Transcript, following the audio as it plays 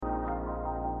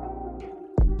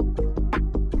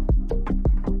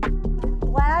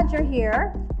that you're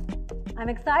here. I'm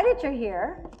excited you're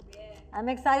here. I'm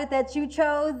excited that you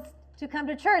chose to come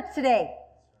to church today.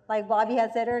 Like Bobby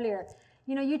had said earlier.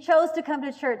 You know, you chose to come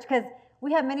to church because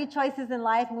we have many choices in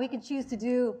life and we can choose to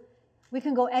do, we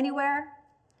can go anywhere.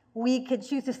 We could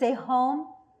choose to stay home.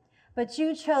 But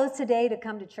you chose today to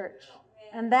come to church.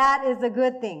 And that is a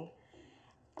good thing.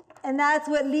 And that's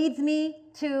what leads me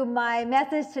to my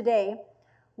message today,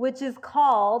 which is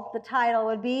called, the title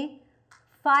would be,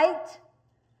 Fight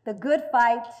the Good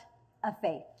Fight of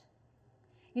Faith.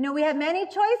 You know, we have many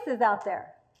choices out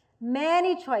there.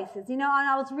 Many choices. You know, and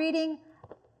I was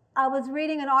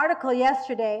reading an article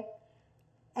yesterday,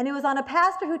 and it was on a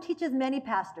pastor who teaches many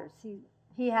pastors.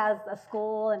 He has a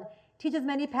school and teaches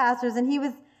many pastors, and he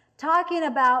was talking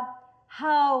about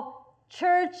how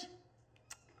church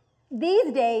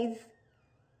these days,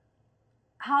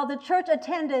 how the church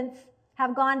attendance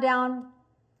have gone down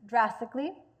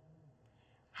drastically,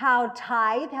 how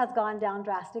tithe has gone down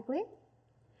drastically,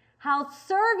 how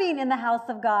serving in the house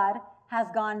of God has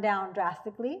gone down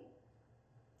drastically,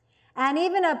 and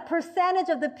even a percentage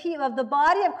of the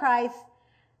body of Christ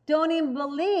don't even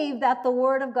believe that the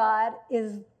Word of God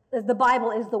the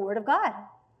Bible is the Word of God.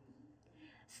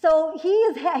 So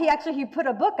he put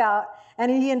a book out,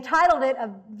 and he entitled it, a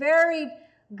very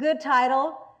good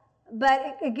title,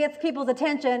 but it gets people's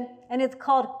attention, and it's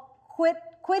called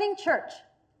Quitting Church.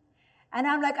 And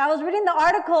I was reading the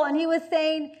article, and he was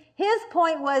saying, his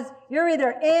point was, you're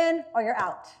either in or you're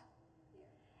out.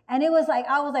 And it was like,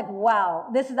 I was like, wow,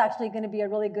 this is actually going to be a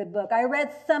really good book. I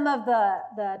read some of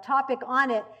the topic on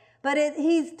it, but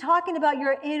he's talking about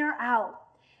you're in or out.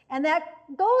 And that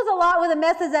goes a lot with the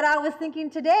message that I was thinking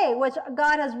today, which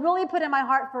God has really put in my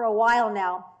heart for a while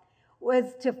now, was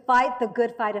to fight the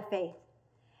good fight of faith.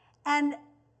 And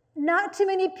not too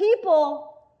many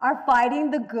people are fighting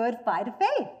the good fight of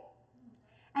faith.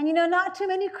 And you know, not too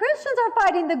many Christians are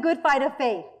fighting the good fight of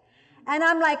faith. And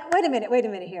I'm like, wait a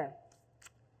minute here.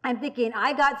 I'm thinking,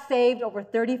 I got saved over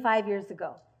 35 years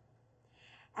ago.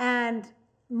 And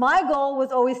my goal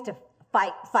was always to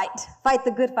fight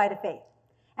the good fight of faith.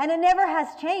 And it never has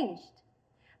changed.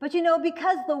 But you know,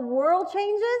 because the world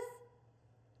changes,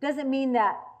 doesn't mean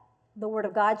that the Word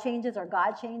of God changes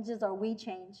or we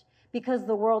change, because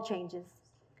the world changes.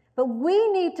 But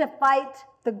we need to fight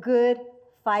the good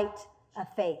fight of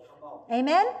faith.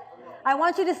 Amen? I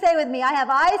want you to say with me, I have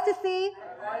eyes to see,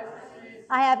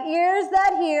 I have ears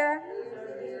that hear,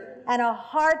 and a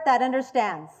heart that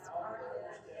understands.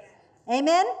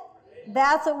 Amen?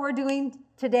 That's what we're doing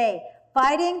today.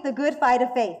 Fighting the good fight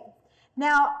of faith.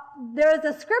 Now, there is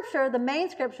a scripture, the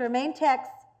main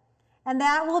text, and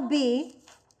that will be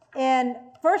in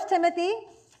 1 Timothy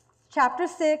chapter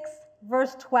 6,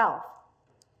 verse 12.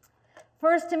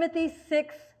 1 Timothy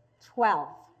 6, 12.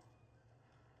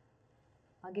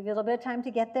 I'll give you a little bit of time to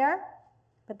get there,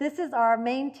 but this is our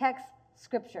main text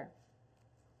scripture.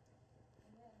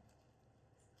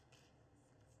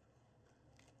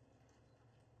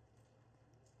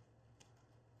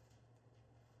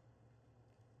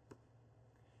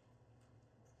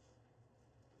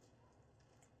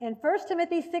 In 1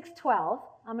 Timothy 6:12,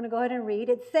 I'm going to go ahead and read.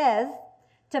 It says,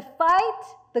 to fight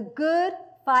the good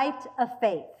fight of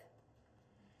faith.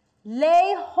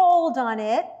 Lay hold on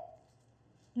it.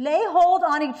 Lay hold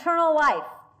on eternal life,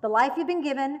 the life you've been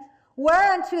given,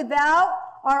 whereunto thou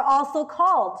art also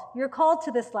called. You're called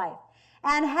to this life.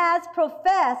 And has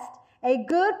professed a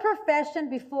good profession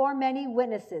before many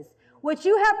witnesses, which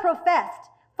you have professed.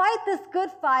 Fight this good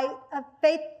fight of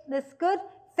faith, this good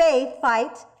faith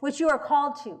fight, which you are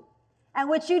called to, and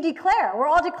which you declare. We're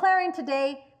all declaring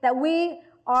today that we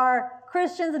are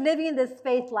Christians living this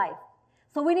faith life.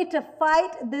 So we need to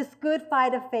fight this good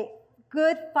fight of faith.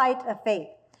 Good fight of faith.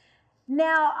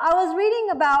 Now, I was reading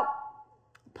about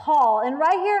Paul, and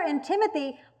right here in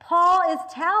Timothy, Paul is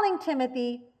telling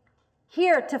Timothy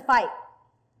here to fight.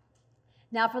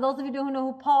 Now, for those of you who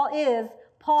know who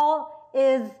Paul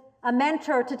is a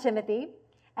mentor to Timothy,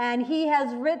 and he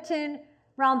has written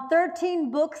around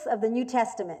 13 books of the New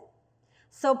Testament.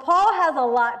 So Paul has a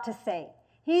lot to say.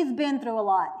 He's been through a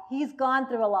lot. He's gone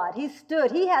through a lot. He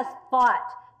has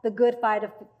fought the good fight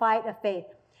of faith.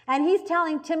 And he's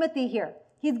telling Timothy here.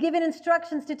 He's given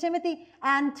instructions to Timothy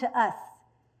and to us.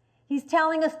 He's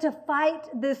telling us to fight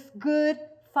this good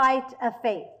fight of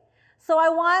faith. So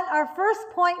our first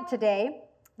point today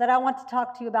that I want to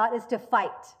talk to you about is to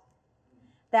fight.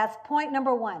 That's point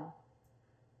number 1.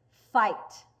 Fight.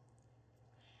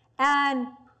 And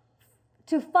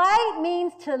to fight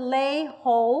means to lay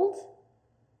hold,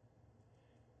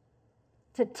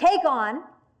 to take on,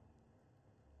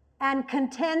 and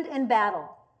contend in battle.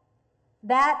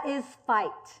 That is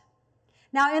fight.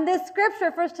 Now, in this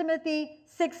scripture, 1 Timothy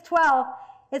 6:12,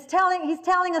 he's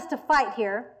telling us to fight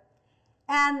here,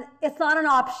 and it's not an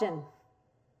option.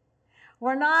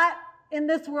 We're not in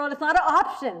this world, it's not an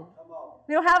option.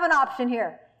 We don't have an option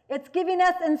here. It's giving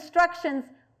us instructions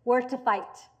where to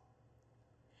fight.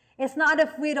 It's not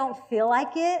if we don't feel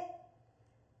like it.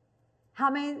 How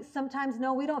many sometimes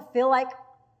know we don't feel like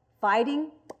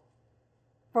fighting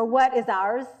for what is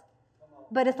ours?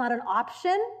 But it's not an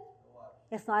option.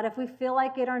 It's not if we feel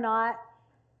like it or not.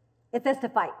 It says to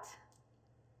fight.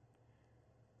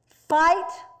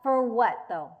 Fight for what,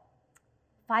 though?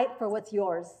 Fight for what's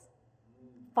yours.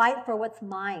 Fight for what's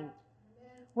mine.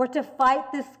 We're to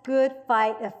fight this good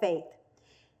fight of faith.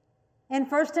 In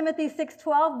 1 Timothy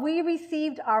 6:12, we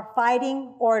received our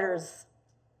fighting orders.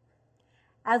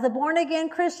 As a born-again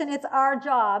Christian, it's our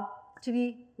job to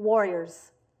be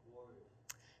warriors.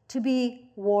 To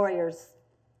be warriors.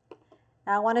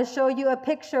 Now, I want to show you a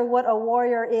picture of what a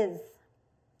warrior is.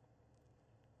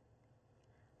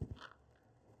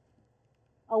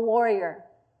 A warrior,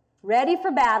 ready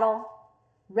for battle,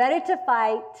 ready to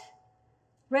fight,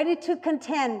 ready to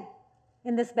contend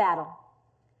in this battle.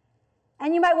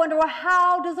 And you might wonder, well,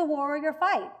 how does a warrior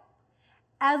fight?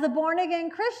 As a born-again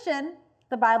Christian,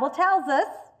 the Bible tells us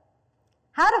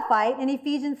how to fight in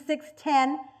Ephesians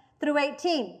 6:10 through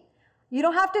 18. You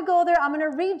don't have to go there. I'm going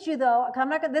to read you, though.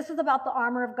 This is about the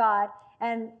armor of God,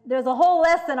 and there's a whole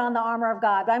lesson on the armor of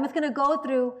God. But I'm just going to go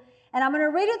through, and I'm going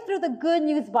to read it through the Good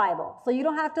News Bible. So you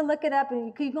don't have to look it up, and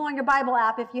you can go on your Bible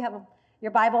app if you have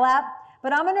your Bible app.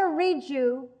 But I'm going to read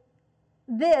you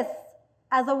this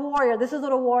as a warrior. This is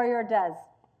what a warrior does.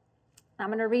 I'm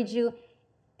going to read you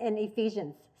in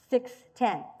Ephesians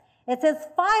 6:10. It says,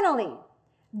 "Finally,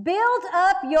 build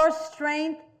up your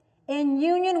strength in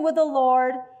union with the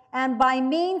Lord and by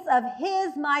means of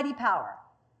his mighty power."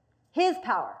 His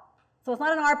power. So it's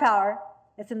not in our power.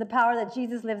 It's in the power that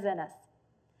Jesus lives in us.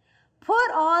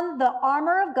 "Put on the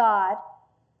armor of God.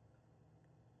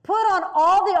 Put on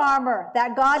all the armor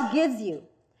that God gives you,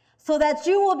 so that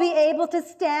you will be able to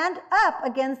stand up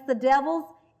against the devil's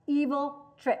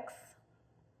evil tricks.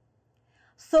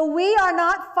 So we are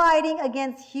not fighting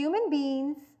against human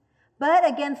beings, but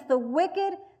against the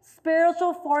wicked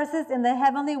spiritual forces in the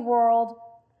heavenly world,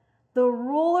 the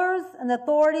rulers and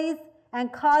authorities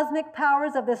and cosmic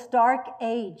powers of this dark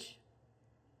age.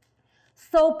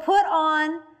 So put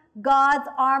on God's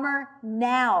armor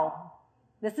now."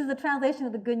 This is a translation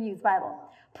of the Good News Bible.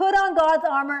 Put on God's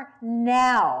armor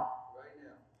now. Right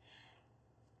now.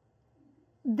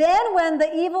 "Then when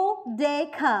the evil day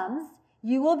comes,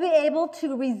 you will be able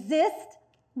to resist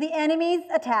the enemy's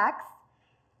attacks,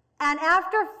 and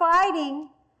after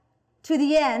fighting to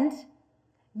the end,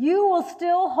 you will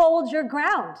still hold your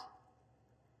ground.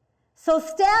 So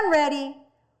stand ready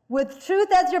with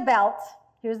truth as your belt,"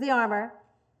 here's the armor,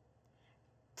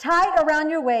 "tight around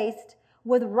your waist,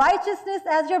 with righteousness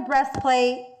as your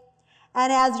breastplate,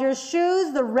 and as your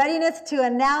shoes the readiness to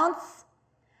announce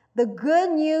the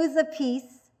good news of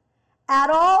peace. At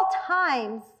all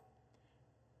times,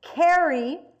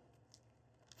 carry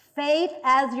faith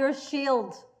as your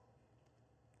shield."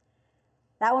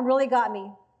 That one really got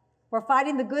me. We're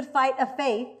fighting the good fight of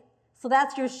faith, so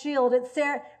that's your shield. It's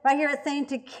right here it's saying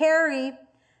to carry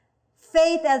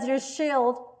faith as your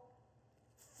shield,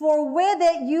 for with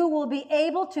it you will be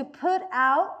able to put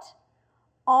out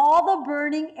all the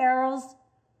burning arrows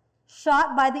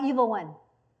shot by the evil one.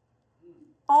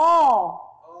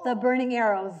 All the burning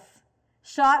arrows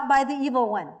shot by the evil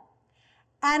one.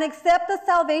 "And accept the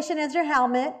salvation as your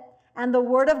helmet and the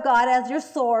word of God as your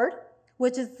sword,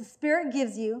 which is the Spirit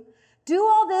gives you. Do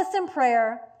all this in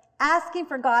prayer, asking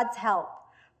for God's help.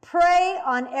 Pray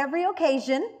on every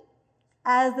occasion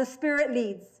as the Spirit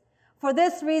leads. For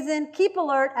this reason, keep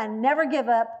alert and never give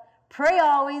up. Pray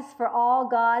always for all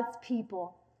God's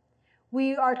people."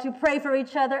 We are to pray for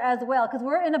each other as well, because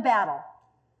we're in a battle.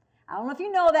 I don't know if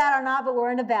you know that or not, but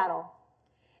we're in a battle.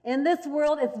 In this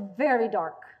world, it's very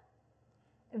dark.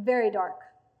 Very dark.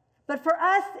 But for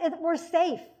us, we're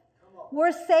safe.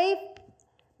 We're safe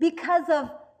because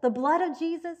of the blood of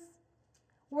Jesus.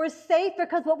 We're safe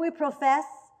because what we profess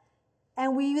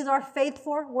and we use our faith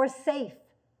for, we're safe.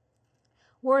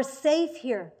 We're safe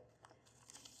here.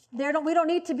 We don't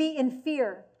need to be in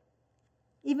fear,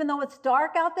 even though it's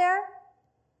dark out there,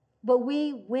 but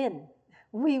we win.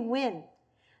 We win.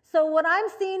 So what I'm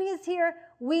seeing is here,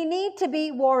 we need to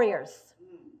be warriors.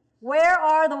 Where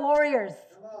are the warriors?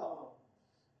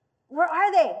 Where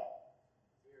are they?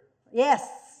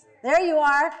 Yes, there you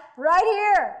are, right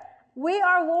here. We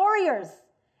are warriors.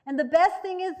 And the best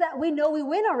thing is that we know we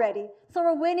win already. So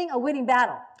we're winning a winning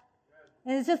battle.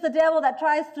 And it's just the devil that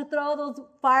tries to throw those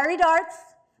fiery darts,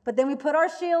 but then we put our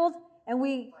shield and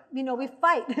we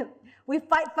fight. We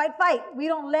fight. We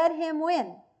don't let him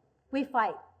win. We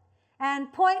fight.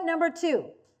 And point number 2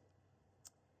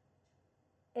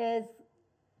 is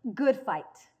good fight.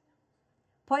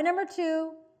 Point number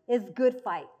 2 is good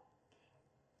fight.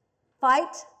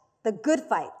 Fight the good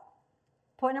fight.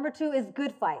 Point number 2 is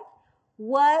good fight.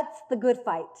 What's the good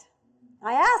fight?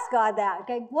 I asked God that,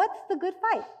 okay, what's the good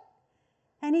fight?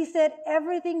 And he said,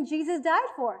 everything Jesus died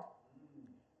for.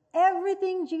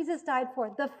 Everything Jesus died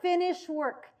for. The finished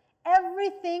work.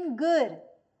 Everything good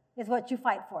is what you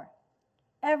fight for.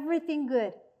 Everything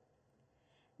good.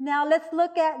 Now let's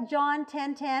look at John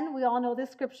 10:10. We all know this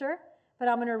scripture, but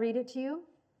I'm going to read it to you.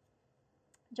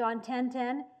 John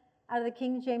 10:10 out of the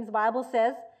King James Bible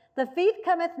says, "The thief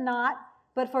cometh not,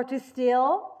 but for to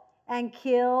steal and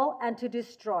kill and to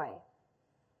destroy."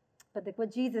 But look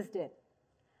what Jesus did.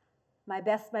 My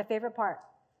favorite part.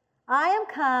 "I am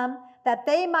come that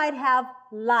they might have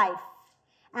life,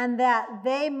 and that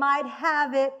they might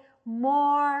have it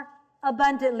more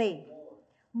abundantly."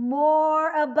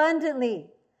 More abundantly.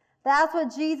 That's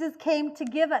what Jesus came to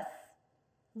give us.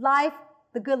 Life,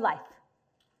 the good life.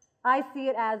 I see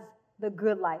it as the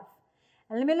good life.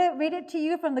 And let me read it to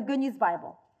you from the Good News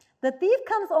Bible. "The thief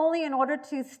comes only in order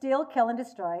to steal, kill, and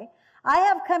destroy. I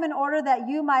have come in order that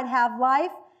you might have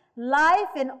life,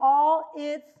 life in all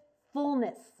its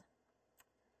fullness."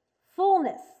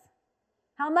 Fullness.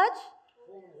 How much?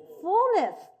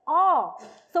 Fullness. All.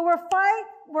 So we're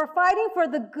fighting for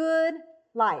the good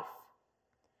life.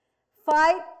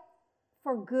 Fight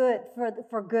for good,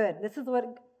 for good. This is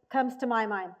what comes to my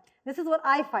mind. This is what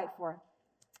I fight for.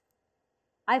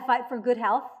 I fight for good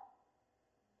health.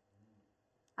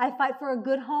 I fight for a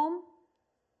good home.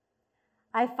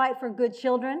 I fight for good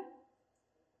children.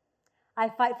 I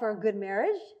fight for a good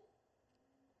marriage.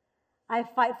 I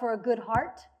fight for a good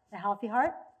heart, a healthy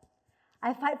heart.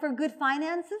 I fight for good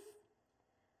finances.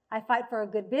 I fight for a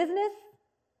good business.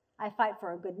 I fight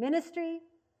for a good ministry.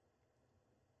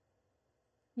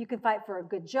 You can fight for a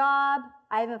good job.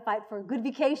 I even fight for a good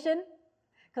vacation,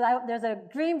 because there's a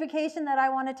dream vacation that I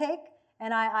want to take,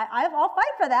 and I'll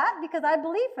fight for that because I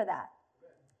believe for that.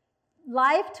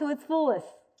 Life to its fullest.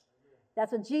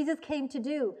 That's what Jesus came to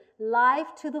do.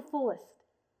 Life to the fullest.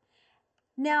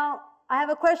 Now, I have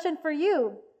a question for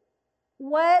you.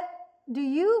 What do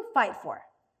you fight for?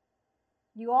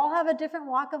 You all have a different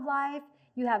walk of life.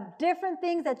 You have different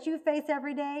things that you face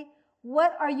every day.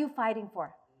 What are you fighting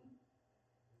for?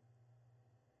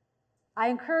 I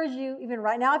encourage you, even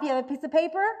right now, if you have a piece of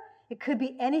paper, it could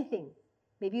be anything.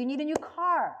 Maybe you need a new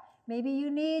car. Maybe you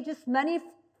need just money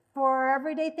for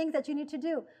everyday things that you need to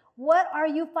do. What are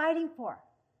you fighting for?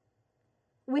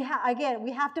 We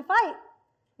have to fight.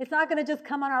 It's not going to just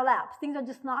come on our laps. Things are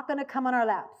just not going to come on our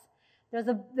laps. There's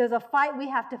a fight we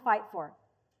have to fight for.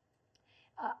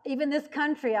 Even this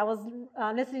country, I was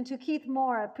listening to Keith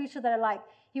Moore, a preacher that I like.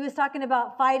 He was talking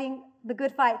about fighting the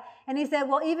good fight. And he said,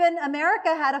 well, even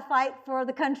America had a fight for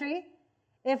the country.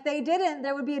 If they didn't,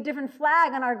 there would be a different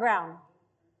flag on our ground.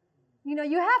 You know,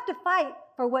 you have to fight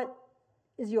for what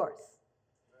is yours.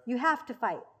 You have to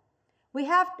fight. We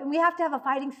have to have a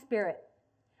fighting spirit.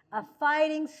 A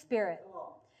fighting spirit.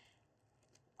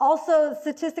 Also,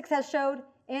 statistics has showed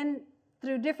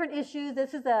through different issues,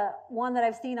 this is one that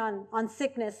I've seen on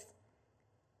sickness.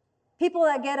 People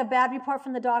that get a bad report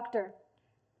from the doctor.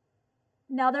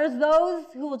 Now, there's those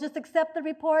who will just accept the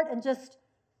report and just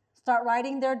start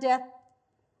writing their death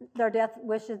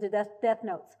wishes, their death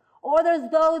notes. Or there's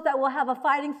those that will have a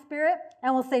fighting spirit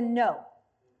and will say, no,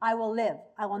 I will live.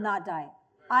 I will not die.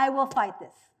 I will fight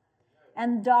this.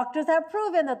 And doctors have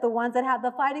proven that the ones that have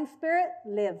the fighting spirit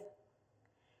live.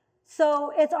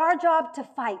 So it's our job to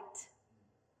fight.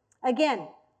 Again,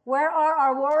 where are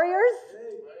our warriors?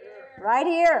 Right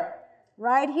here.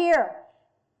 Right here.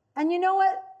 And you know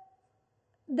what?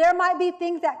 There might be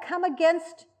things that come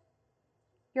against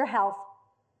your health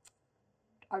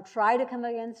or try to come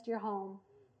against your home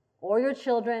or your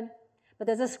children. But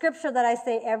there's a scripture that I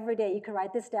say every day. You can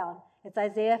write this down. It's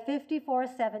Isaiah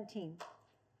 54:17.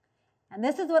 And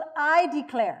this is what I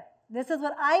declare. This is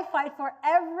what I fight for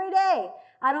every day.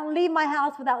 I don't leave my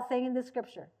house without saying this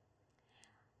scripture.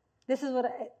 This is what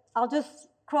I'll just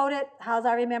quote it as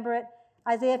I remember it.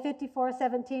 Isaiah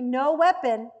 54:17. No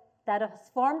weapon that is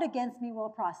formed against me will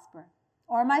prosper,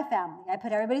 or my family. I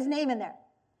put everybody's name in there.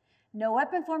 No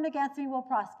weapon formed against me will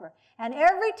prosper. And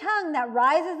every tongue that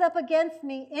rises up against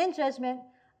me in judgment,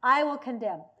 I will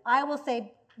condemn. I will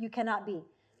say, you cannot be.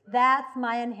 That's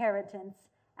my inheritance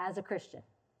as a Christian.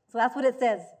 So that's what it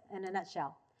says in a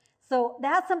nutshell. So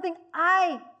that's something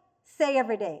I say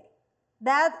every day.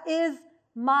 That is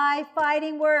my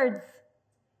fighting words,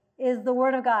 is the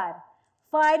Word of God.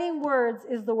 Fighting words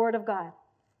is the Word of God.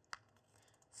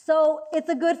 So it's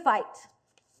a good fight.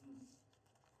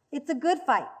 It's a good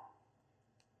fight.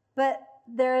 But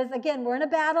again, we're in a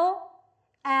battle,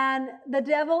 and the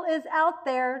devil is out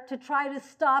there to try to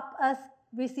stop us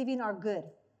receiving our good.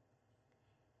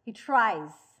 He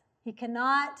tries. He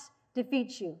cannot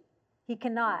defeat you. He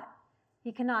cannot.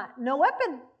 He cannot. No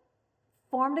weapon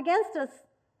formed against us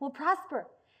will prosper.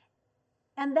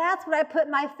 And that's what I put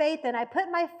my faith in. I put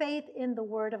my faith in the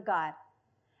Word of God.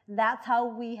 And that's how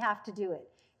we have to do it.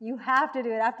 You have to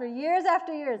do it. After years,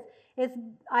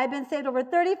 I've been saved over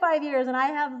 35 years, and I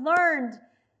have learned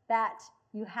that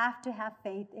you have to have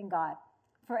faith in God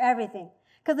for everything.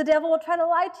 Because the devil will try to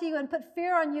lie to you and put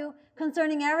fear on you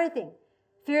concerning everything.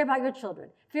 Fear about your children,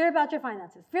 fear about your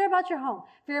finances, fear about your home,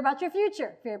 fear about your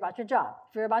future, fear about your job,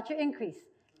 fear about your increase,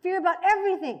 fear about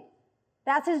everything.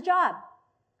 That's his job.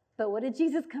 But what did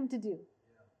Jesus come to do?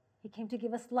 He came to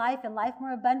give us life and life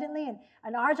more abundantly,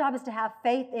 and our job is to have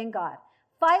faith in God.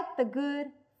 Fight the good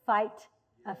fight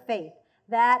of faith.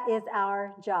 That is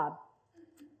our job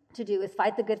to do, is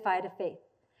fight the good fight of faith.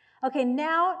 Okay,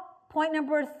 now point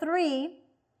number 3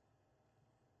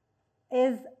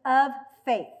 is of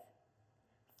faith.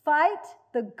 Fight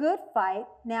the good fight.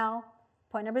 Now,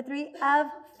 point number 3, of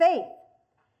faith.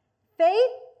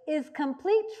 Faith is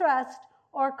complete trust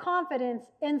or confidence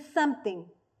in something,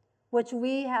 which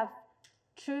we have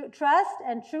true trust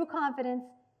and true confidence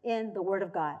in the Word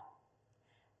of God.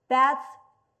 That's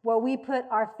where we put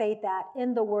our faith at,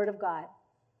 in the Word of God.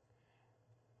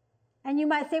 And you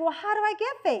might say, well, how do I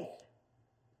get faith?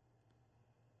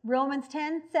 Romans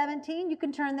 10:17, you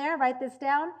can turn there, write this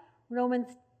down. Romans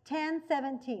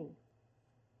 10:17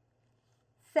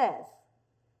 says,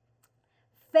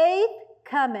 faith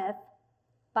cometh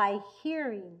by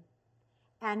hearing,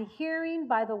 and hearing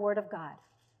by the Word of God.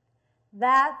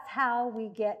 That's how we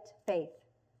get faith.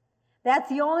 That's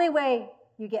the only way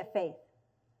you get faith.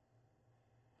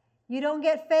 You don't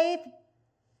get faith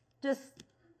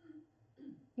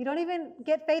you don't even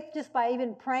get faith just by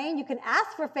even praying. You can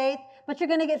ask for faith, but you're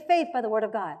going to get faith by the Word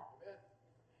of God.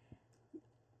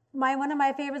 One of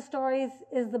my favorite stories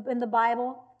in the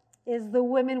Bible is the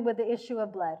woman with the issue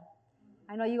of blood.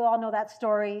 I know you all know that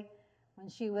story when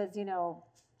she was, she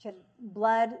had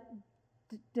blood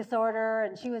disorder,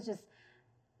 and she was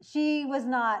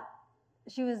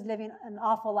living an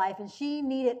awful life, and she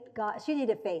needed God, she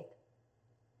needed faith.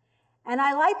 And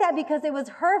I like that because it was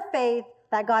her faith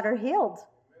that got her healed.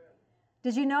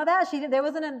 Did you know that? There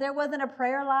wasn't a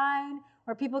prayer line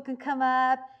where people can come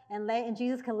up and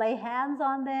Jesus can lay hands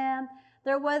on them.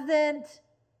 There wasn't.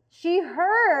 She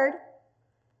heard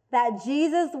that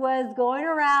Jesus was going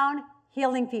around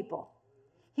healing people.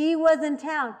 He was in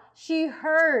town. She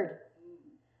heard.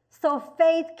 So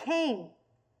faith came.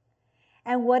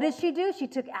 And what did she do? She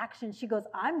took action. She goes,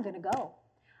 I'm going to go.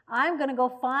 I'm going to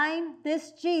go find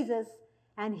this Jesus,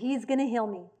 and he's going to heal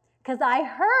me. Because I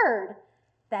heard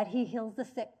that he heals the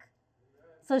sick.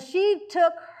 So she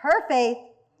took her faith,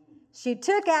 she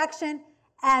took action,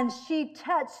 and she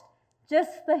touched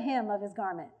just the hem of his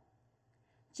garment.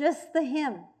 Just the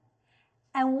hem.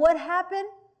 And what happened?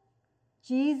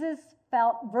 Jesus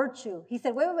felt virtue. He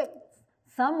said, wait.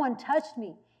 Someone touched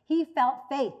me. He felt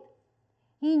faith.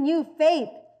 He knew faith.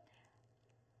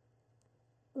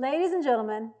 Ladies and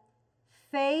gentlemen,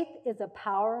 faith is a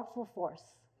powerful force.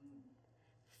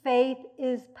 Faith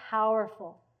is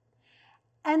powerful.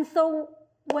 And so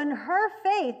with her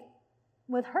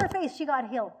faith, she got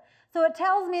healed. So it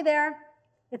tells me there,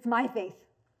 it's my faith.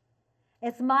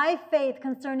 It's my faith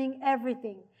concerning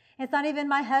everything. It's not even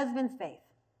my husband's faith.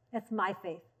 It's my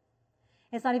faith.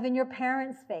 It's not even your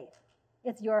parents' faith.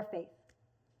 It's your faith.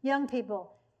 Young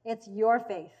people, it's your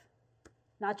faith,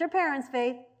 not your parents'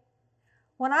 faith.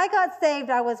 When I got saved,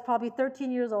 I was probably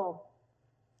 13 years old.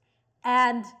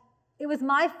 And it was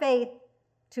my faith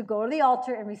to go to the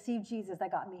altar and receive Jesus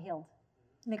that got me healed.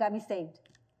 And it got me saved.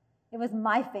 It was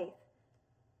my faith.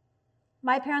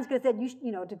 My parents could have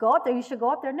said, to go up there, you should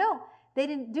go up there. No, they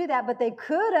didn't do that, but they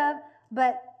could have.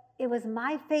 But it was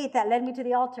my faith that led me to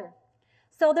the altar.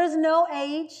 So there's no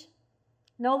age,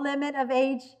 no limit of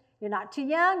age. You're not too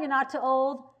young, you're not too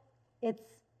old. It's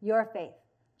your faith.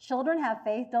 Children have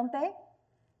faith, don't they?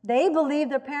 They believe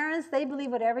their parents. They believe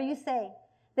whatever you say.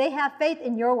 They have faith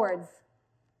in your words.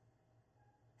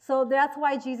 So that's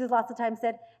why Jesus lots of times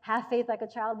said, have faith like a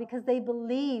child, because they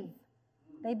believe.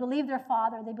 They believe their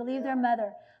father. They believe their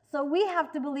mother. So we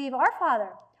have to believe our Father,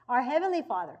 our Heavenly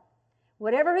Father.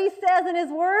 Whatever he says in his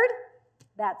word,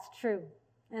 that's true.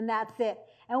 And that's it.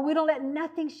 And we don't let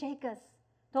nothing shake us.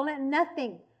 Don't let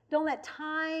nothing. Don't let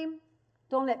time.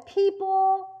 Don't let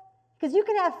people. Because you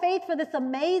can have faith for this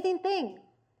amazing thing.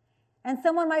 And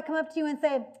someone might come up to you and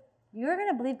say, you're going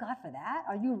to believe God for that?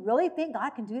 Or you really think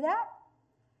God can do that?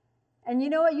 And you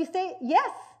know what you say?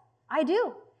 Yes, I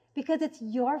do. Because it's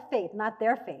your faith, not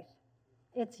their faith.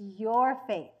 It's your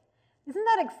faith. Isn't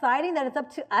that exciting that it's up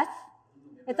to us?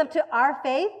 It's up to our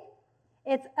faith.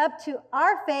 It's up to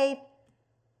our faith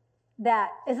that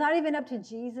it's not even up to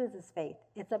Jesus' faith.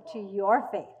 It's up to your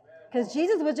faith. Because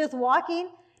Jesus was just walking,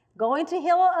 going to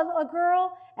heal a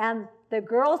girl, and the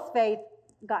girl's faith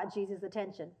got Jesus'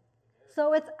 attention.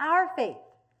 So it's our faith.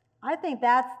 I think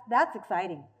that's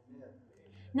exciting.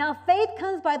 Now, faith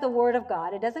comes by the word of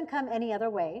God. It doesn't come any other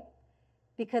way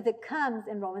because it comes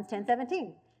in Romans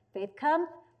 10:17. Faith comes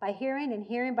by hearing, and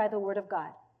hearing by the word of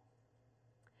God.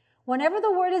 Whenever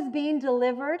the word is being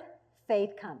delivered,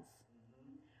 faith comes.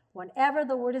 Whenever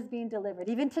the word is being delivered,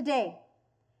 even today,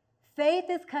 faith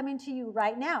is coming to you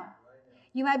right now.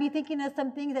 You might be thinking of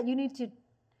some things that you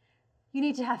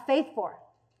need to have faith for.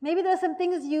 Maybe there's some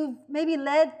things you've maybe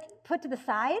put to the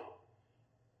side.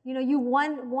 You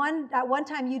know, at one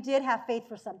time you did have faith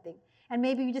for something, and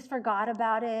maybe you just forgot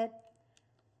about it.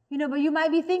 You know, but you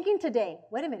might be thinking today,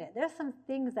 wait a minute, there's some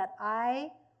things that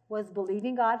I was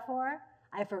believing God for.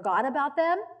 I forgot about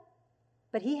them,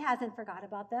 but he hasn't forgot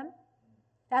about them.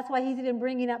 That's why he's even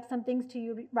bringing up some things to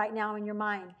you right now in your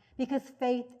mind, because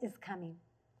faith is coming.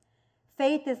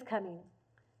 Faith is coming.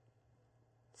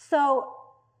 So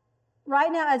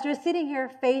right now, as you're sitting here,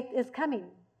 faith is coming.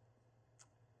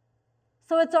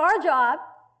 So it's our job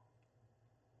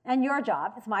and your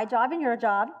job, it's my job and your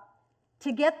job,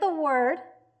 to get the word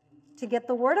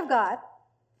of God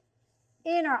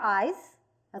in our eyes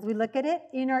as we look at it,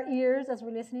 in our ears as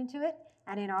we're listening to it,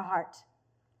 and in our heart.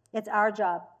 It's our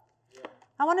job.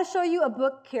 I want to show you a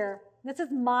book here. This is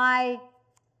my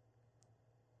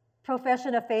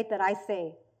profession of faith that I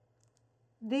say.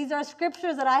 These are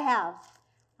scriptures that I have.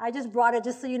 I just brought it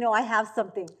just so you know I have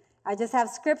something. I just have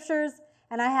scriptures,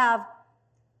 and I have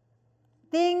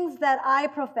things that I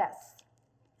profess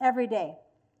every day.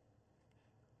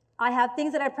 I have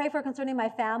things that I pray for concerning my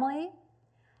family,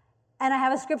 and I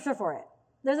have a scripture for it.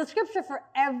 There's a scripture for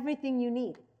everything you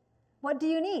need. What do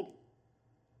you need?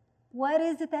 What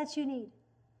is it that you need?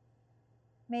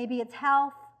 Maybe it's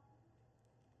health.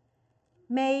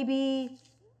 Maybe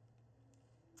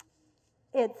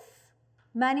it's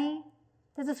money.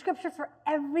 There's a scripture for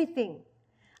everything.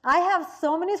 I have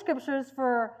so many scriptures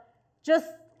for just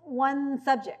one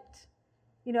subject.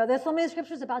 You know, there's so many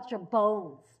scriptures about your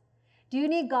bones. Do you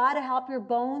need God to help your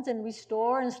bones and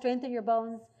restore and strengthen your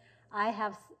bones? I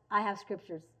have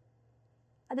scriptures.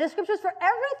 There's scriptures for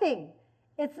everything.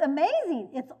 It's amazing.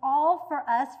 It's all for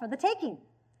us for the taking.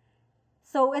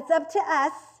 So it's up to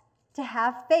us to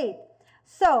have faith.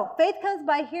 So faith comes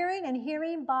by hearing, and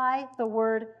hearing by the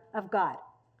word of God.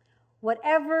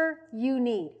 Whatever you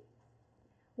need.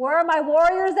 Where are my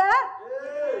warriors at?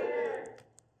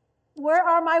 Where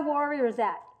are my warriors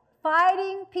at?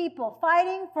 Fighting people,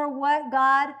 fighting for what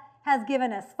God has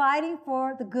given us, fighting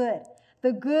for the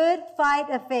good fight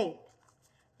of faith.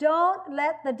 Don't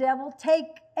let the devil take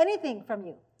anything from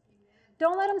you.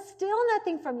 Don't let him steal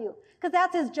nothing from you, because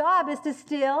that's his job, is to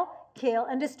steal, kill,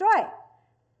 and destroy.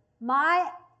 My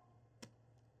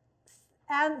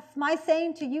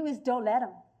saying to you is don't let him.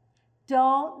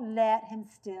 Don't let him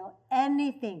steal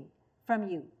anything from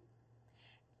you.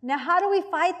 Now, how do we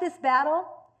fight this battle?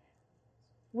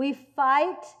 We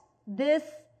fight this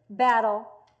battle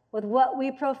with what we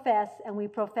profess, and we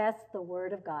profess the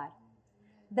word of God.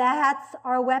 That's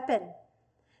our weapon.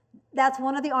 That's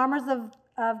one of the armors of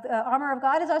the armor of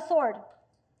God is our sword.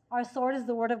 Our sword is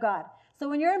the word of God. So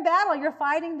when you're in battle, you're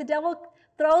fighting, the devil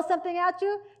throws something at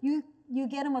you, you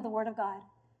get him with the word of God.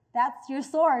 That's your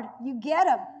sword. You get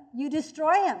him. You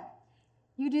destroy him.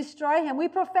 You destroy him. We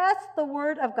profess the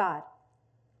word of God.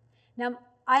 Now,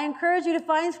 I encourage you to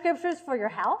find scriptures for your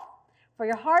health, for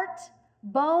your heart,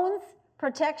 bones,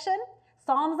 protection.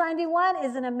 Psalms 91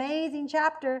 is an amazing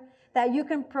chapter that you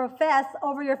can profess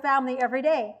over your family every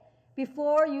day.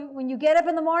 When you get up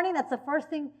in the morning, that's the first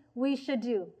thing we should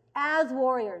do. As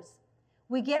warriors,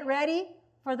 we get ready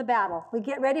for the battle. We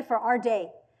get ready for our day.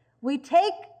 We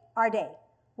take our day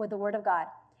with the word of God.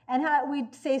 And how we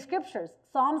say scriptures.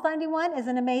 Psalms 91 is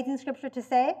an amazing scripture to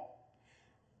say.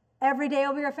 Every day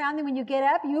over your family, when you get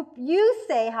up, you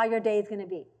say how your day is going to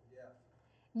be. Yeah.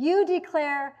 You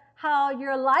declare how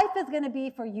your life is going to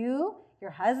be for you, your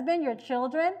husband, your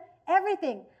children,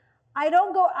 everything. I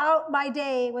don't go out my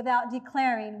day without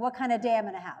declaring what kind of day I'm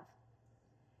going to have.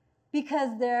 Because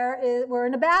we're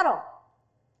in a battle.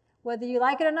 Whether you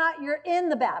like it or not, you're in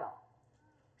the battle.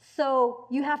 So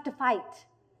you have to fight.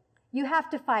 You have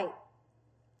to fight.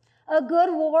 A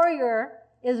good warrior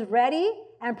is ready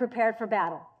and prepared for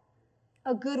battle.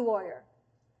 A good warrior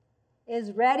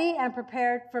is ready and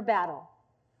prepared for battle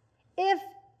if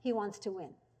he wants to win.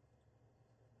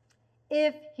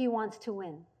 If he wants to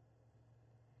win.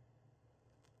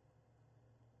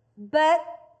 But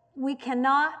we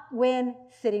cannot win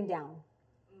sitting down.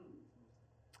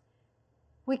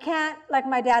 We can't, like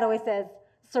my dad always says,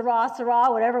 Sarah,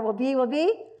 Sarah, whatever will be, will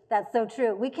be. That's so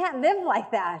true. We can't live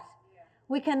like that.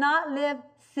 We cannot live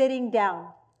sitting down.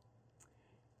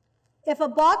 If a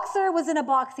boxer was in a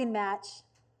boxing match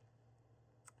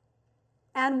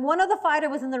and one of the fighters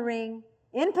was in the ring,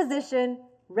 in position,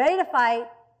 ready to fight,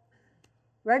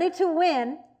 ready to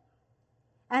win,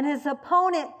 and his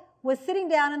opponent was sitting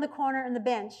down in the corner on the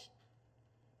bench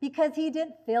because he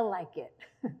didn't feel like it.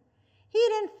 He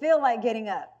didn't feel like getting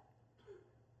up.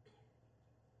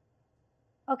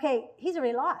 Okay, he's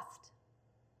already lost.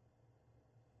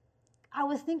 I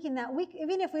was thinking that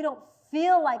even if we don't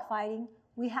feel like fighting,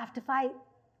 we have to fight.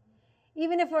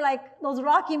 Even if we're like those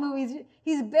Rocky movies,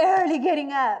 he's barely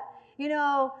getting up. You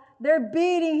know, they're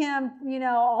beating him, you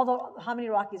know, although how many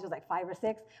Rockies was like 5 or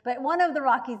 6? But one of the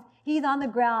Rockies, he's on the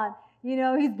ground. You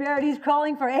know, he's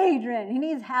crawling for Adrian. He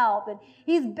needs help, and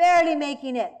he's barely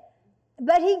making it.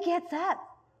 But he gets up,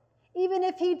 even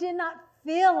if he did not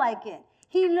feel like it.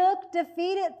 He looked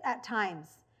defeated at times,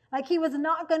 like he was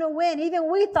not going to win.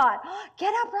 Even we thought, oh,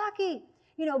 get up, Rocky.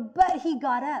 You know, but he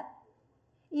got up.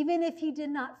 Even if he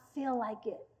did not feel like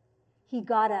it, he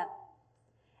got up.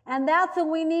 And that's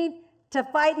when we need to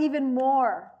fight even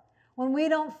more, when we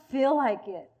don't feel like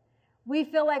it. We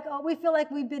feel like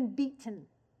we've been beaten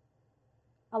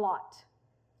a lot.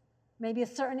 Maybe a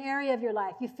certain area of your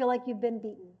life, you feel like you've been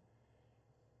beaten.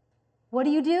 What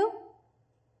do?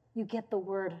 You get the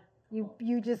word. You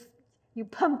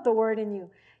pump the word in you.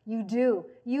 You do.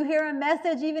 You hear a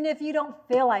message even if you don't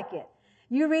feel like it.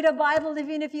 You read a Bible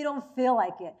even if you don't feel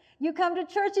like it. You come to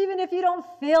church even if you don't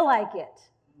feel like it.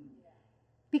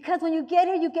 Because when you get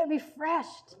here, you get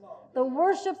refreshed. The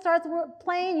worship starts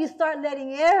playing, you start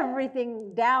letting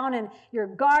everything down, and your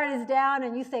guard is down,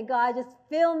 and you say, God, just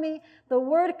fill me. The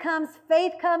word comes,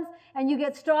 faith comes, and you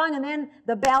get strong, and then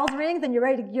the bells ring, and you're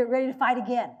ready to fight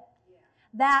again.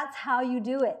 That's how you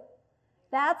do it.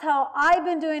 That's how I've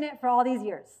been doing it for all these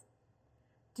years.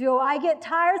 Do I get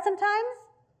tired sometimes?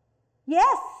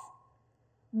 Yes.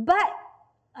 But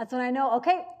that's when I know,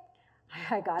 okay,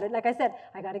 I got it. Like I said,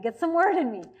 I got to get some word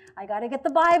in me. I got to get the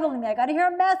Bible in me. I got to hear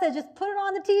a message. Just put it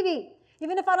on the TV.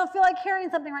 Even if I don't feel like hearing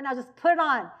something right now, just put it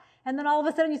on. And then all of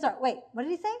a sudden you start, wait, what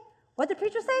did he say? What did the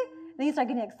preacher say? Then you start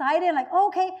getting excited and like,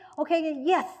 oh, okay,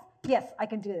 yes, I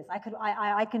can do this. I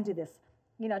can do this.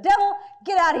 You know, devil,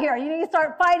 get out of here. You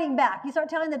start fighting back. You start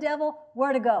telling the devil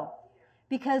where to go.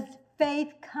 Because faith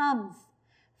comes.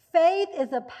 Faith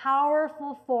is a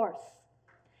powerful force.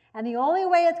 And the only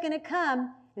way it's going to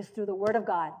come is through the Word of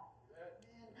God.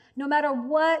 No matter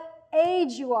what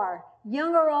age you are,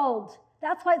 young or old,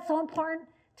 that's why it's so important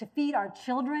to feed our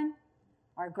children,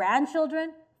 our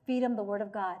grandchildren, feed them the Word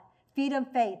of God. Feed them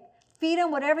faith. Feed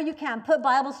them whatever you can. Put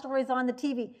Bible stories on the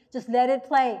TV. Just let it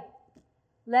play.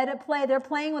 Let it play. They're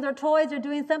playing with their toys. They're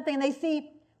doing something, and they see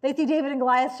David and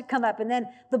Goliath come up, and then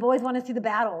the boys want to see the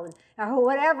battle or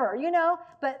whatever, you know.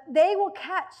 But they will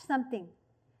catch something.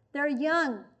 They're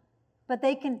young, but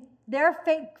their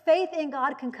faith in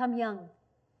God can come young.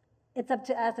 It's up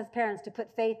to us as parents to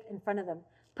put faith in front of them.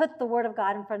 Put the Word of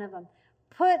God in front of them.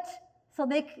 Put it so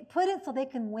they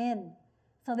can win,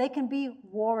 so they can be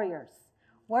warriors.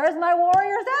 Where's my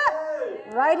warriors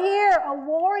at? Right here, a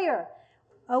warrior.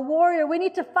 A warrior. We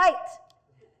need to fight.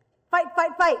 Fight.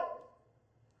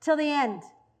 Till the end.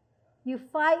 You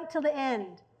fight till the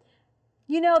end.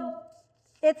 You know,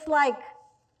 it's like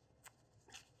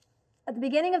at the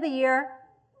beginning of the year,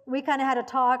 we kind of had a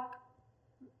talk,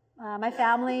 my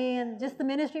family and just the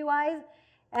ministry-wise,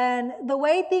 and the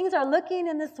way things are looking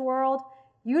in this world,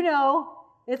 you know,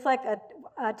 it's like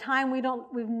a time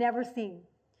we've never seen.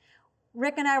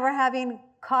 Rick and I were having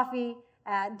coffee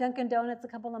at Dunkin' Donuts a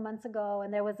couple of months ago,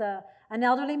 and there was an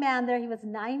elderly man there. He was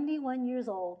 91 years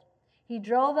old. He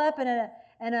drove up in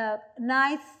a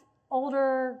nice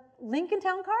older Lincoln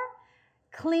Town car,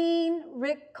 clean.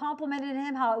 Rick complimented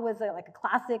him how it was like a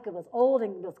classic. It was old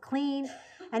and it was clean.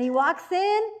 And he walks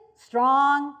in,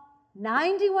 strong,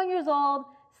 91 years old,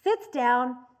 sits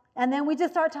down, and then we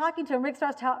just start talking to him. Rick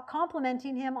starts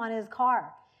complimenting him on his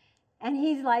car. And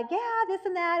he's like, yeah, this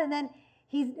and that. And then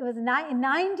it was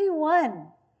 91.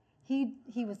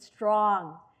 He was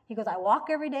strong. He goes, I walk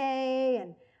every day,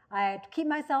 and I keep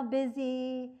myself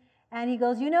busy. And he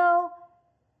goes,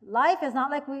 life is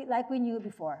not like we knew it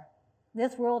before.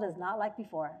 This world is not like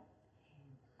before.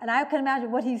 And I can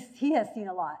imagine what he has seen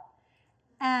a lot.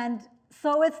 And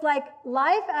so it's like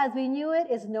life as we knew it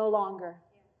is no longer.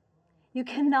 You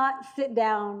cannot sit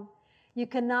down. You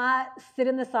cannot sit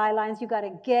in the sidelines. You got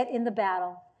to get in the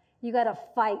battle. You got to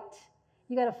fight.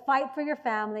 You got to fight for your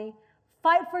family,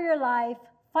 fight for your life,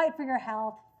 fight for your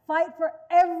health, fight for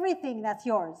everything that's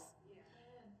yours.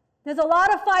 There's a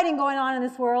lot of fighting going on in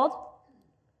this world.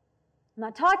 I'm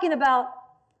not talking about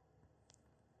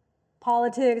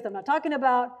politics. I'm not talking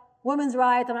about women's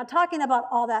rights. I'm not talking about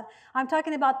all that. I'm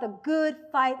talking about the good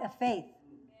fight of faith.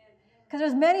 Because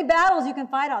there's many battles you can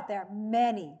fight out there.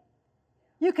 Many.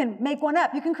 You can make one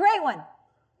up. You can create one.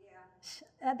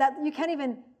 Yeah. That you can't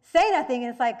even say nothing.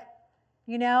 And it's like,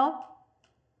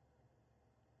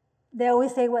 they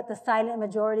always say what the silent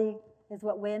majority is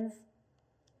what wins.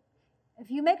 If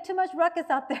you make too much ruckus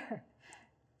out there,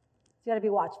 you got to be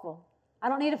watchful. I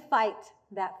don't need to fight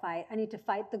that fight. I need to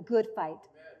fight the good fight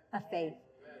of faith.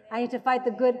 I need to fight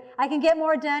the good. I can get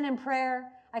more done in prayer.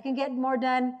 I can get more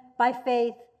done by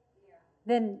faith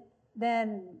than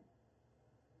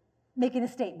making a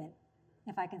statement,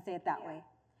 if I can say it that way.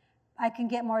 I can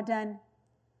get more done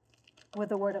with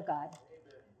the Word of God.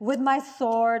 With my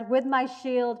sword, with my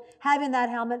shield, having that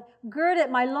helmet, girded,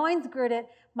 my loins girded,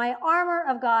 my armor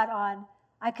of God on.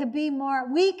 We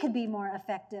could be more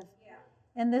effective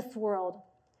in this world.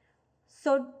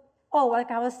 So,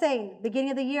 like I was saying,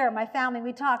 beginning of the year, my family,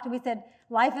 we talked and we said,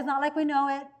 life is not like we know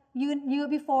it. You knew it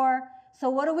before. So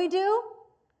what do?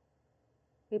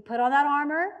 We put on that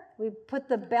armor. We put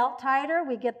the belt tighter.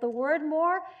 We get the word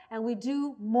more, and we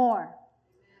do more.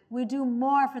 We do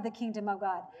more for the kingdom of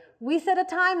God. We set a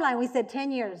timeline. We said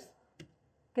 10 years,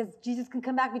 because Jesus can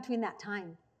come back between that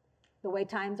time, the way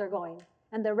times are going,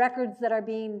 and the records that are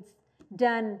being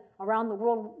done around the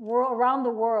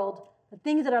world, the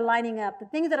things that are lining up, the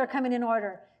things that are coming in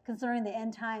order concerning the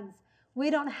end times. We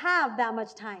don't have that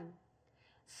much time.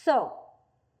 So,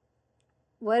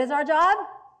 what is our job?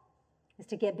 Is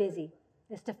to get busy,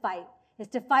 is to fight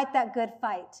that good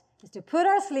fight, is to put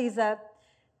our sleeves up.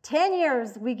 10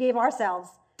 years we gave ourselves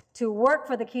to work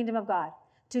for the kingdom of God,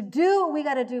 to do what we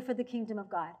got to do for the kingdom of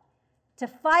God, to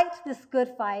fight this good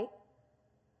fight,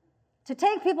 to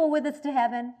take people with us to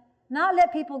heaven, not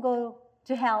let people go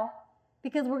to hell,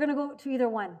 because we're going to go to either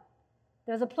one.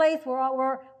 There's a place where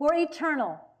we're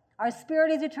eternal. Our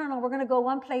spirit is eternal. We're going to go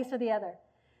one place or the other.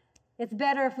 It's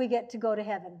better if we get to go to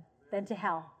heaven than to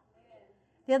hell.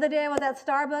 The other day I was at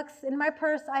Starbucks. In my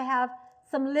purse I have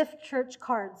some Lift Church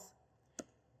cards.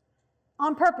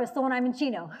 On purpose, so when I'm in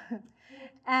Chino.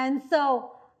 And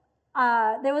so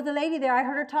there was a lady there. I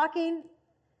heard her talking.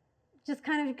 Just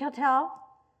kind of, you can tell.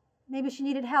 Maybe she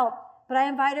needed help. But I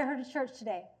invited her to church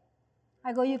today.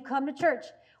 I go, you come to church.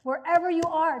 Wherever you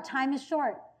are, time is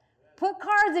short. Put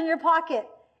cards in your pocket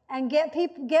and get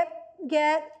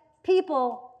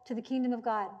people to the kingdom of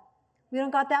God. We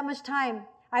don't got that much time.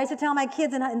 I used to tell my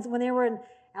kids when they were in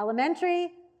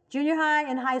elementary, junior high,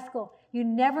 and high school, you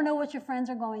never know what your friends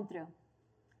are going through.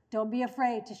 Don't be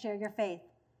afraid to share your faith.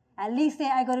 At least say,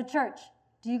 I go to church.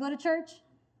 Do you go to church?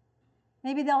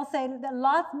 Maybe they'll say,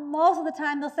 most of the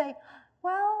time they'll say,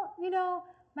 well,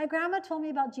 my grandma told me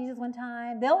about Jesus one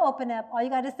time. They'll open up. All you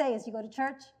got to say is, you go to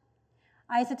church?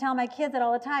 I used to tell my kids that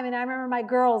all the time, and I remember my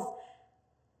girls,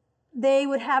 they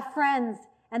would have friends,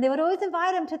 and they would always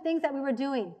invite them to things that we were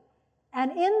doing.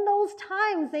 And in those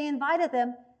times they invited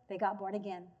them, they got born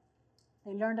again.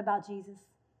 They learned about Jesus.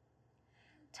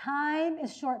 Time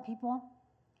is short, people.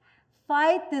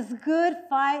 Fight this good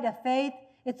fight of faith.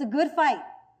 It's a good fight.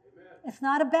 Amen. It's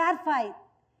not a bad fight.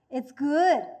 It's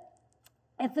good.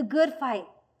 It's a good fight.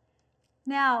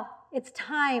 Now, it's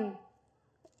time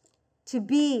to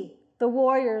be the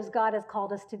warriors God has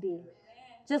called us to be. Amen.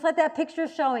 Just like that picture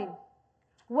is showing.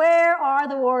 Where are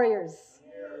the warriors?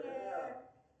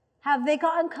 Have they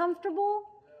gotten comfortable?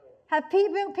 Have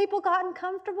people gotten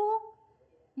comfortable?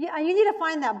 Yeah, you need to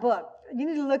find that book. You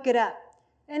need to look it up.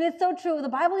 And it's so true. The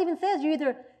Bible even says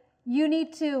you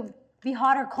need to be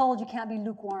hot or cold. You can't be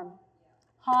lukewarm.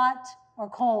 Hot or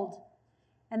cold.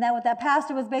 And what that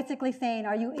pastor was basically saying,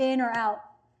 are you in or out?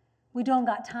 We don't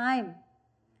got time.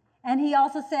 And he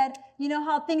also said, you know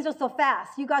how things are so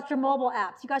fast. You got your mobile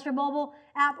apps. You got your mobile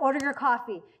app, order your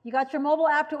coffee. You got your mobile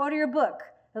app to order your book.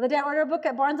 The other day I ordered a book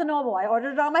at Barnes & Noble. I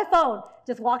ordered it on my phone.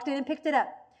 Just walked in and picked it up.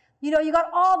 You got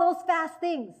all those fast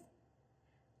things.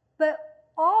 But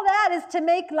all that is to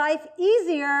make life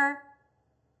easier,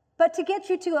 but to get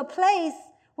you to a place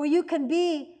where you can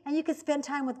be and you can spend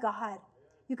time with God.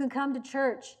 You can come to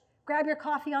church grab your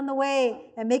coffee on the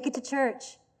way and make it to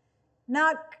church.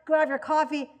 Not grab your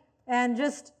coffee and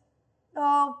just,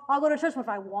 oh, I'll go to church if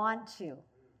I want to.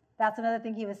 That's another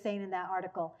thing he was saying in that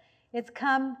article. It's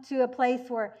come to a place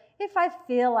where if I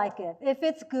feel like it, if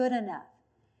it's good enough,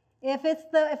 if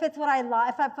it's what I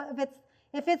like,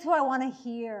 if it's who I want to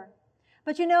hear.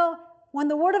 But you know, when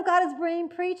the Word of God is being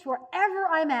preached, wherever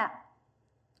I'm at,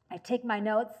 I take my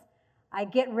notes, I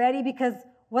get ready, because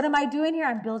what am I doing here?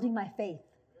 I'm building my faith.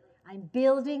 I'm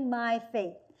building my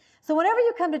faith. So whenever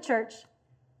you come to church,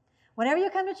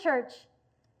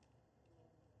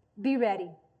 be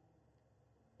ready.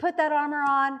 Put that armor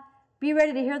on. Be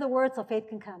ready to hear the word so faith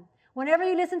can come. Whenever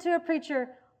you listen to a preacher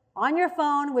on your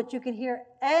phone, which you can hear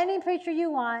any preacher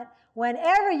you want,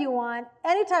 whenever you want,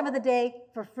 any time of the day,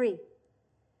 for free.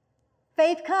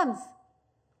 Faith comes.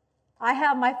 I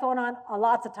have my phone on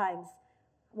lots of times.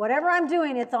 Whatever I'm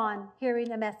doing, it's on,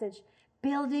 hearing a message.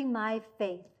 Building my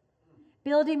faith.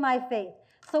 Building my faith.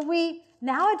 So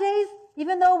nowadays,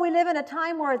 even though we live in a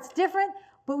time where it's different,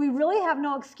 but we really have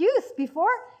no excuse. Before,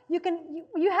 you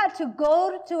had to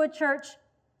go to a church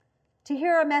to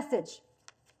hear a message,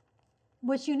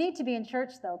 which you need to be in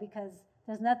church, though, because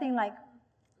there's nothing like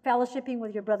fellowshipping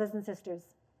with your brothers and sisters.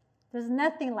 There's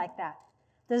nothing like that.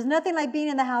 There's nothing like being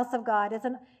in the house of God.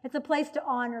 It's a place to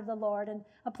honor the Lord and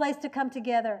a place to come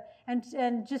together and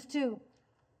just to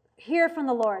hear from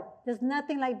the Lord. There's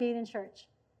nothing like being in church.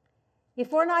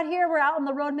 If we're not here, we're out on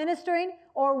the road ministering,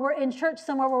 or we're in church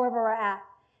somewhere, wherever we're at.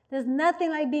 There's nothing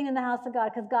like being in the house of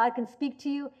God, because God can speak to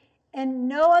you in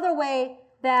no other way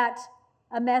that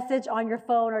a message on your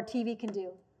phone or TV can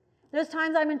do. There's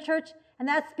times I'm in church and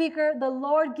that speaker, the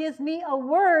Lord gives me a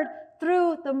word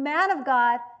through the man of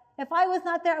God. If I was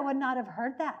not there, I would not have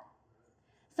heard that.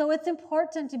 So it's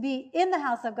important to be in the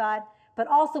house of God, but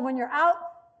also when you're out,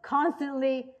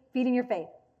 constantly feeding your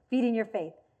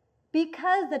faith,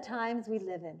 because the times we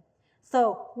live in.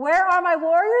 So where are my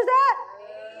warriors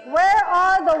at? Where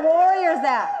are the warriors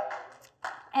at?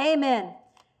 Amen.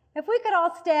 If we could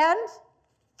all stand,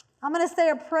 I'm going to say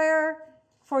a prayer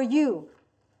for you,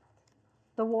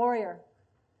 the warrior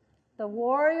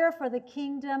for the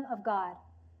kingdom of God.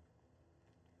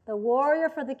 The warrior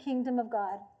for the kingdom of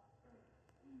God.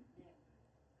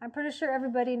 I'm pretty sure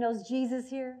everybody knows Jesus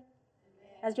here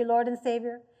as your Lord and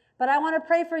Savior. But I want to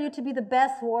pray for you to be the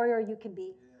best warrior you can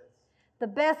be. The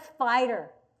best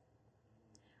fighter.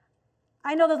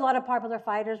 I know there's a lot of popular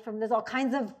fighters there's all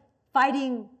kinds of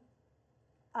fighting,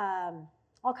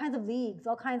 all kinds of leagues,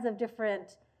 all kinds of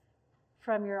different,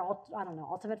 from your,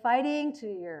 Ultimate Fighting to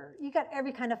you got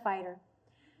every kind of fighter.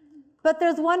 But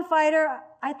there's one fighter,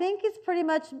 I think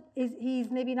he's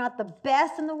maybe not the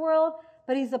best in the world,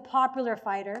 but he's a popular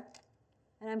fighter.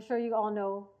 And I'm sure you all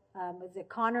know, is it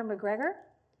Conor McGregor?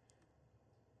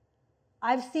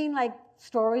 I've seen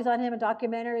stories on him and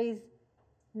documentaries.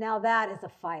 Now that is a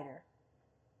fighter.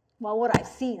 Well, what I've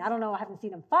seen, I don't know, I haven't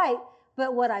seen him fight,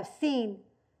 but what I've seen,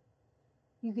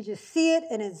 you could just see it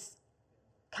in his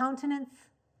countenance.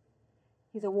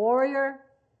 He's a warrior.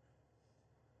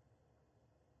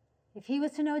 If he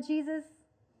was to know Jesus,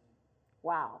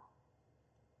 wow.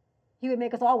 He would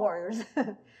make us all warriors.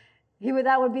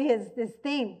 That would be his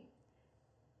theme.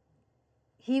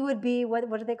 He would be, what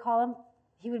do they call him?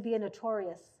 He would be a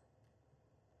notorious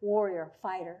warrior,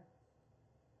 fighter.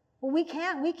 Well, we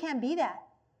can't be that.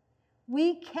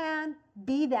 We can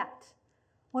be that.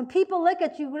 When people look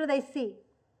at you, what do they see?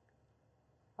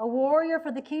 A warrior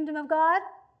for the kingdom of God?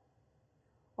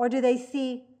 Or do they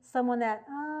see someone that,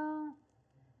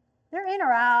 they're in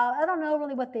or out, I don't know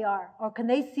really what they are? Or can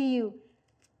they see you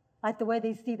like the way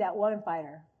they see that one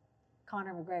fighter,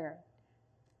 Conor McGregor?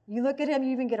 You look at him,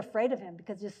 you even get afraid of him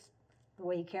because just the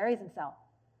way he carries himself.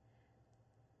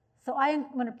 So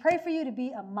I'm going to pray for you to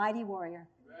be a mighty warrior.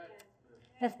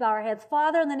 Let's bow our heads.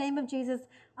 Father, in the name of Jesus,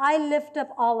 I lift up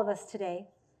all of us today.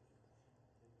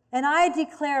 And I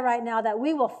declare right now that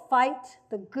we will fight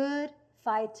the good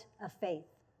fight of faith.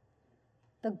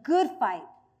 The good fight.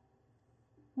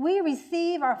 We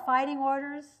receive our fighting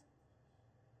orders.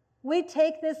 We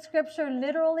take this scripture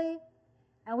literally,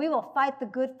 and we will fight the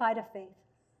good fight of faith.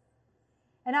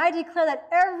 And I declare that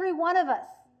every one of us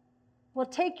will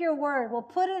take your word, we'll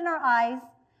put it in our eyes,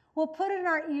 we'll put it in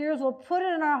our ears, we'll put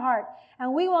it in our heart,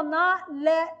 and we will not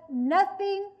let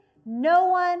nothing, no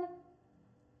one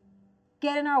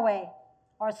get in our way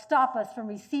or stop us from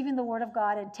receiving the word of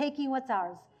God and taking what's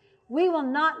ours. We will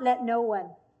not let no one,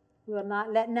 we will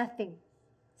not let nothing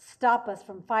stop us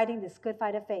from fighting this good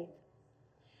fight of faith.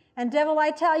 And devil,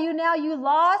 I tell you now, you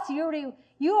lost,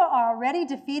 you are already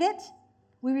defeated.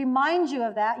 We remind you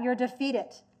of that, you're defeated.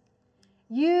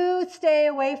 You stay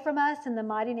away from us in the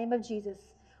mighty name of Jesus.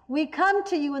 We come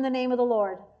to you in the name of the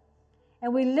Lord,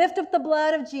 and we lift up the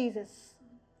blood of Jesus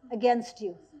against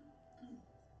you.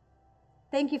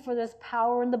 Thank you for this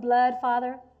power in the blood,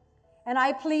 Father. And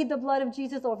I plead the blood of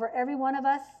Jesus over every one of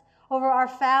us, over our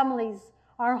families,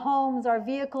 our homes, our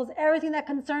vehicles, everything that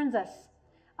concerns us.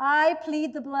 I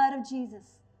plead the blood of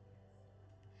Jesus.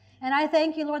 And I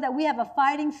thank you, Lord, that we have a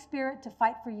fighting spirit to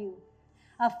fight for you,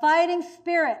 a fighting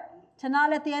spirit to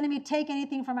not let the enemy take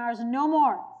anything from ours no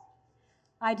more.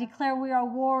 I declare we are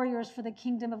warriors for the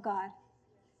kingdom of God.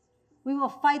 We will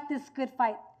fight this good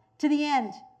fight to the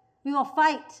end. We will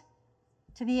fight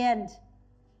to the end.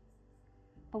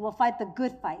 But we'll fight the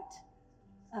good fight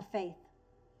of faith.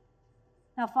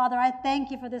 Now, Father, I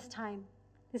thank you for this time.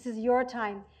 This is your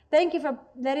time. Thank you for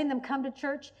letting them come to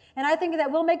church. And I think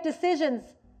that we'll make decisions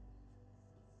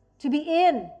to be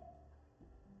in,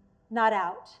 not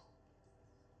out.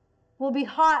 We'll be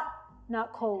hot,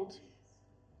 not cold.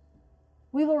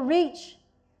 We will reach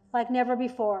like never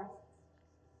before.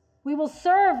 We will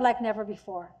serve like never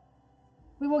before.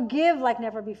 We will give like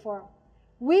never before.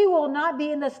 We will not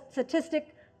be in the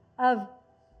statistic of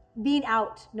being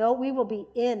out. No, we will be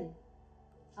in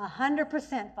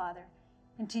 100%, Father,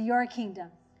 into your kingdom.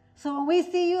 So when we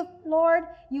see you, Lord,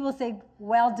 you will say,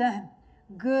 well done,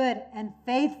 good and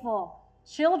faithful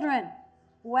children,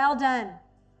 well done.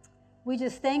 We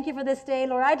just thank you for this day,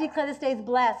 Lord. I declare this day is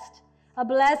blessed, a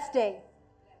blessed day.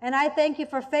 And I thank you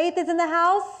for faith is in the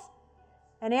house,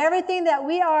 and everything that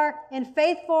we are in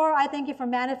faith for, I thank you for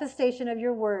manifestation of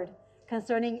your word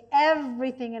concerning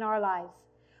everything in our lives.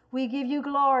 We give you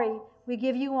glory. We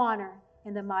give you honor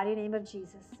in the mighty name of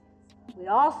Jesus. We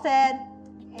all said,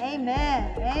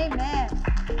 amen.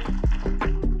 Amen.